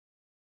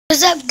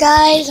What's up,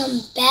 guys?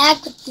 I'm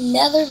back with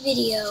another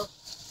video.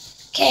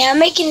 Okay, I'm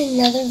making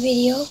another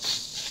video.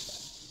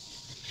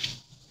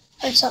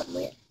 Or something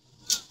weird.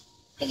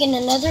 Making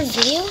another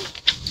video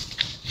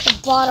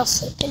of bottle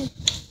flipping.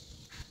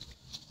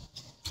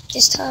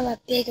 This time a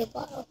bigger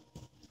bottle.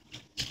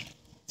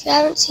 If you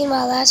haven't seen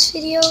my last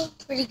video,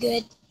 pretty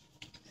good.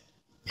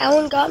 That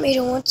one got me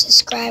to 1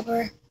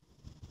 subscriber.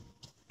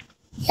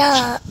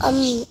 Yeah,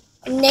 I'm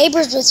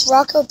neighbors with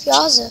Rocco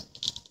Piazza.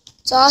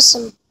 It's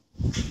awesome.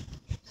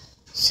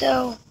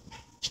 So,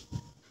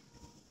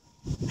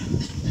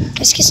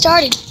 let's get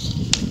started.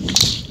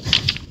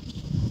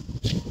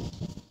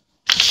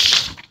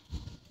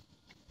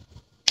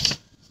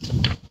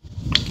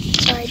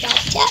 Sorry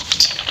about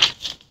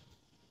that.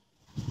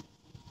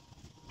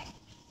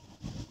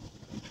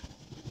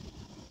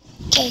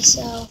 Okay,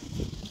 so,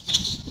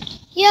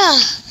 yeah,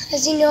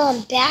 as you know,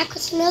 I'm back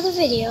with another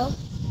video.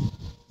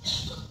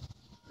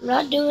 I'm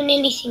not doing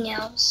anything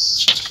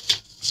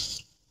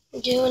else.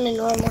 I'm doing a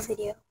normal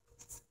video.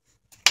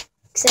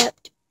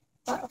 Except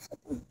bottle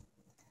flipping.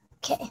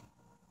 Okay.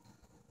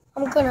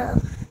 I'm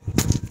gonna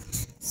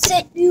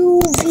set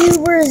you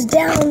viewers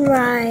down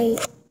right.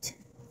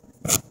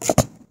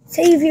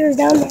 Set you viewers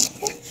down there.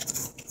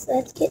 So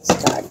let's get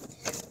started.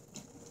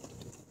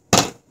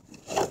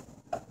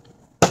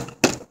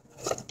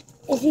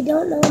 If you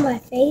don't know my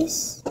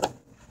face,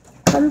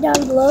 comment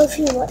down below if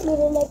you want me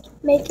to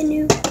make a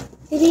new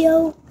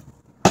video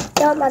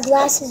without my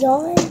glasses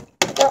on,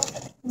 or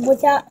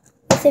with a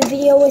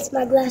video with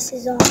my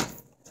glasses off.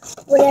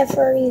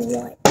 Whatever you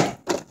want.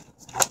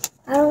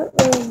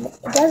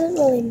 It doesn't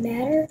really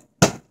matter.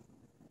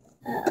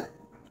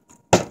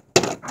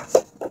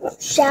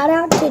 Shout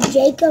out to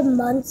Jacob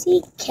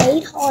Muncie,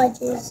 Kate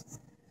Hodges,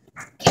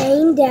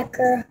 Kane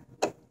Decker,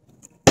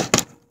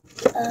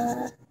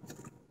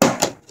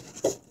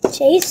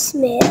 Chase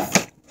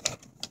Smith,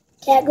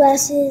 Cat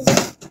Glasses.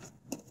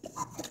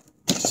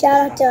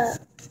 Shout out to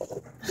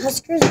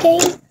Huskers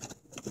Game.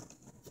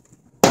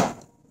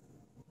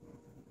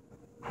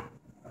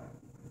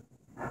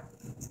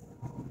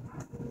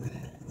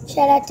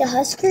 Shout out to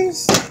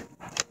Huskers.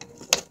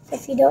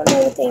 If you don't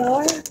know what they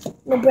are,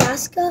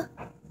 Nebraska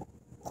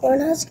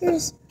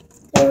Cornhuskers.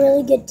 They're a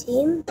really good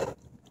team.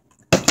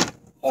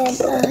 And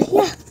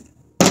yeah.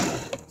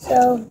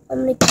 So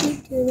I'm gonna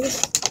keep doing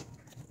this.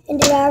 And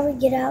did I ever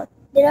get out?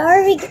 Did I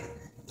already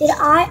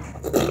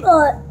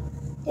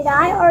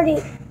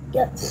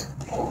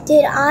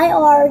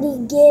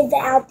give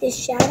out this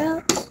shout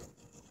out?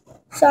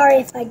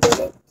 Sorry if I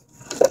didn't.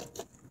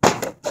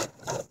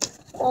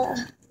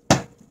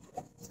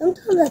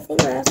 Sometimes I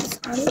think my ass is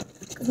funny,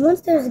 because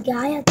once there's a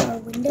guy at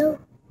the window,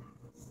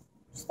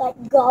 just like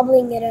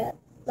gobbling it up,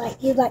 like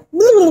he's like,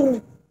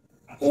 and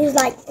he's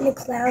like in a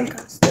clown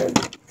costume.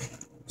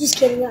 Just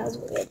kidding, that was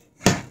weird.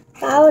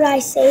 Why would I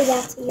say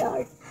that's a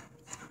yard?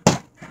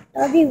 That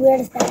would be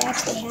weird if that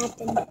actually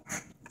happened.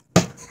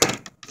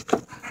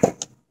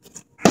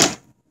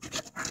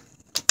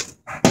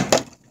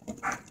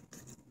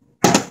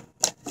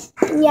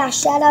 And yeah,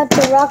 shout out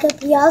to Rocco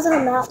Piazza.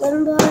 I'm not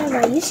living by him.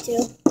 I used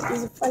to.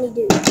 He's a funny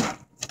dude.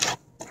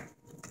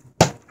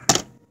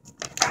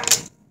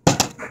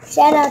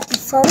 Shout out to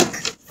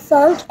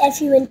Funk,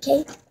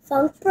 F-U-N-K,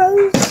 Funk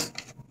Bros.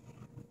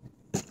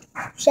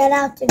 Shout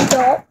out to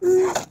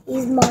Dalton.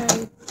 He's my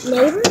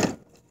neighbor.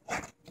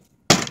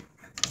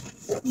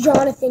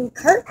 Jonathan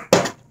Kirk.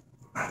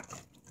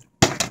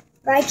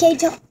 Right,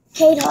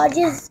 Kate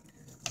Hodges.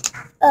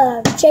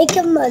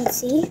 Jacob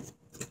Muncie.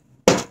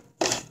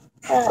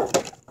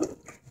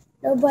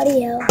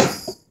 Nobody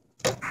else.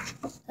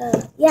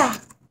 Yeah.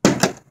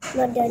 I'm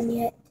not done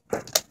yet.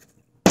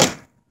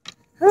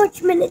 How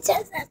much minutes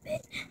has that been?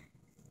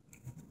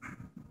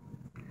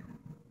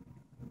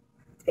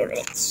 3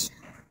 minutes.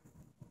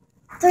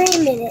 3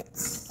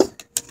 minutes.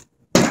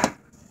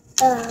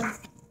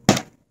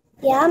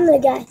 Yeah, I'm the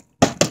guy.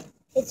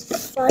 It's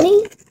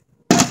funny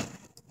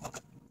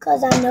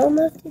because I know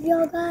most of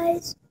y'all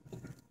guys,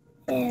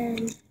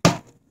 and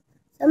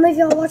some of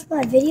y'all watch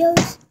my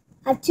videos.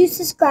 I have 2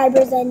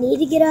 subscribers. I need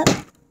to get up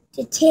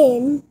to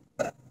 10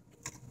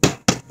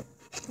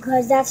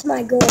 because that's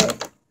my goal.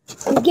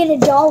 You get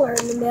 $1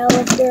 in the mail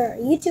if you're a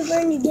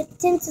YouTuber and you get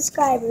 10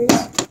 subscribers.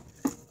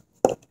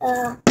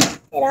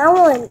 And I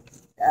want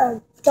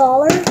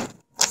 $1,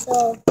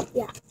 so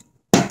yeah.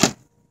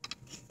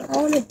 I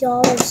want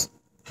 $1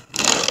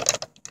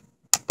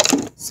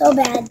 so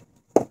bad.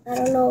 I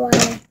don't know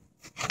why.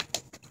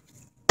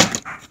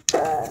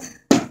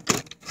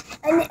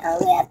 I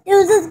only have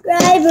 2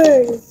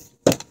 subscribers.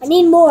 I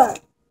need more.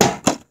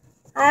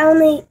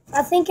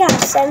 I think I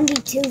have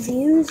 72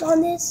 views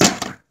on this.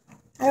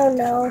 I don't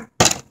know.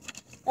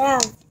 I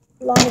have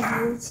a lot of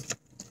views.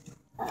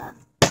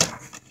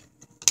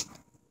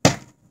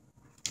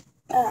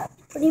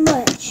 Pretty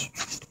much.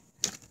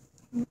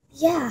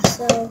 Yeah,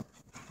 so.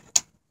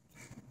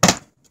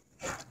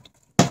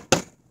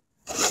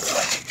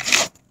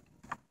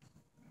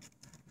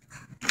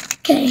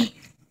 Okay.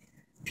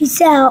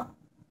 Peace out.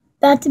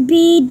 About to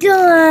be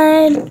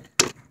done.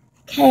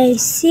 Okay,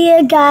 see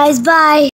ya guys. Bye.